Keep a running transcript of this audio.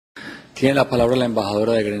Tiene la palabra la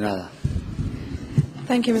embajadora de Granada.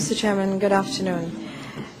 Thank you, Mr. Chairman. Good afternoon.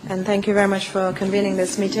 And thank you very much for convening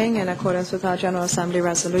this meeting in accordance with our General Assembly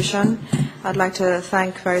resolution. I'd like to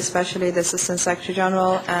thank very especially the Assistant Secretary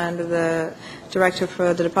General and the Director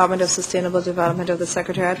for the Department of Sustainable Development of the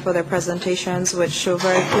Secretariat for their presentations, which show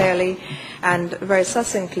very clearly and very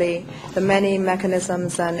succinctly the many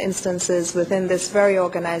mechanisms and instances within this very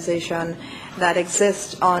organization that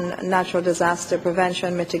exist on natural disaster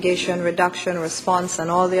prevention, mitigation, reduction, response, and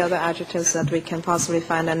all the other adjectives that we can possibly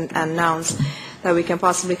find and announce that we can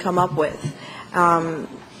possibly come up with.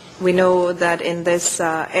 We know that in this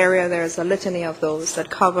area there is a litany of those that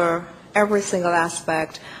cover every single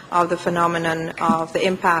aspect of the phenomenon of the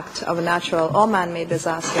impact of a natural or man-made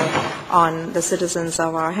disaster on the citizens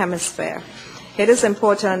of our hemisphere. It is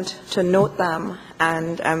important to note them,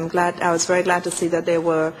 and I was very glad to see that they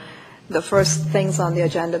were the first things on the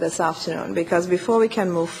agenda this afternoon, because before we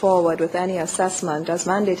can move forward with any assessment as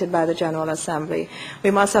mandated by the General Assembly,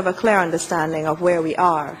 we must have a clear understanding of where we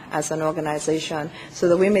are as an organization so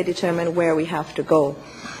that we may determine where we have to go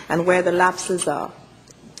and where the lapses are.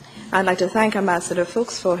 I'd like to thank Ambassador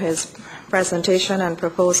Fuchs for his presentation and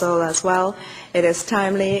proposal as well. It is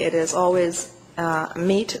timely. It is always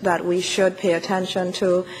meet that we should pay attention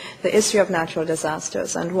to the issue of natural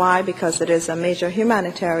disasters. And why? Because it is a major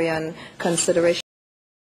humanitarian consideration